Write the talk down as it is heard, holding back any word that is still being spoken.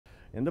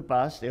In the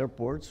past,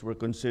 airports were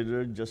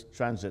considered just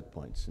transit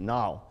points.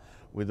 Now,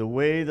 with the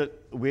way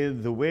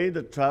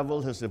that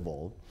travel has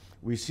evolved,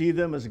 we see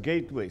them as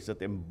gateways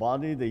that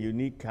embody the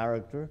unique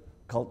character,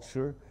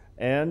 culture,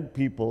 and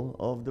people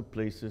of the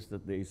places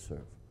that they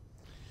serve.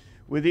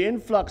 With the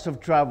influx of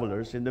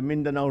travelers in the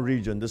Mindanao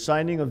region, the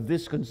signing of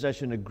this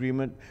concession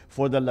agreement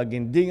for the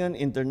Laguindingan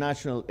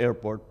International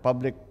Airport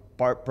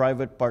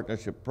public-private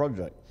partnership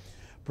project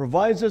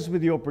provides us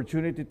with the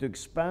opportunity to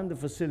expand the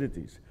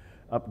facilities,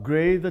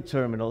 upgrade the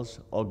terminals,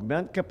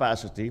 augment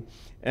capacity,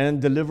 and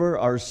deliver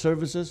our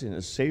services in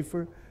a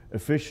safer,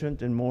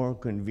 efficient, and more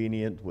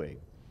convenient way.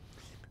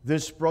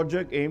 This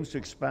project aims to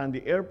expand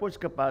the airport's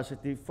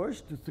capacity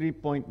first to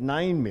 3.9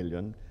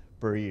 million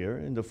per year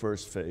in the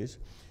first phase,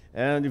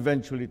 and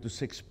eventually to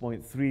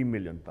 6.3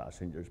 million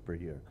passengers per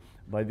year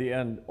by the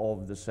end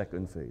of the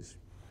second phase.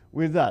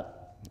 With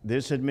that,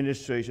 this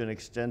administration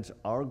extends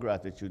our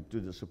gratitude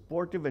to the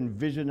supportive and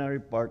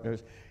visionary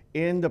partners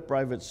in the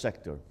private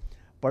sector,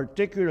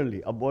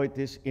 particularly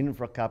Aboitiz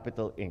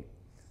Infracapital, Inc.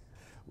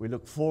 We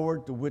look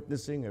forward to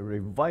witnessing a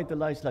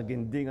revitalized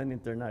Laguindingan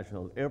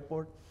International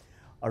Airport,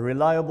 a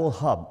reliable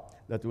hub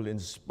that will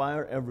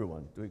inspire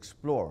everyone to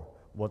explore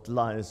what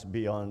lies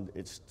beyond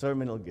its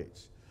terminal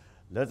gates.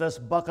 Let us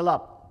buckle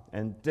up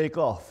and take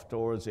off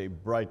towards a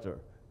brighter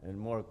and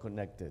more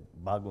connected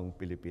bagong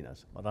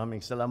Pilipinas.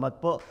 Maraming salamat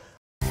po.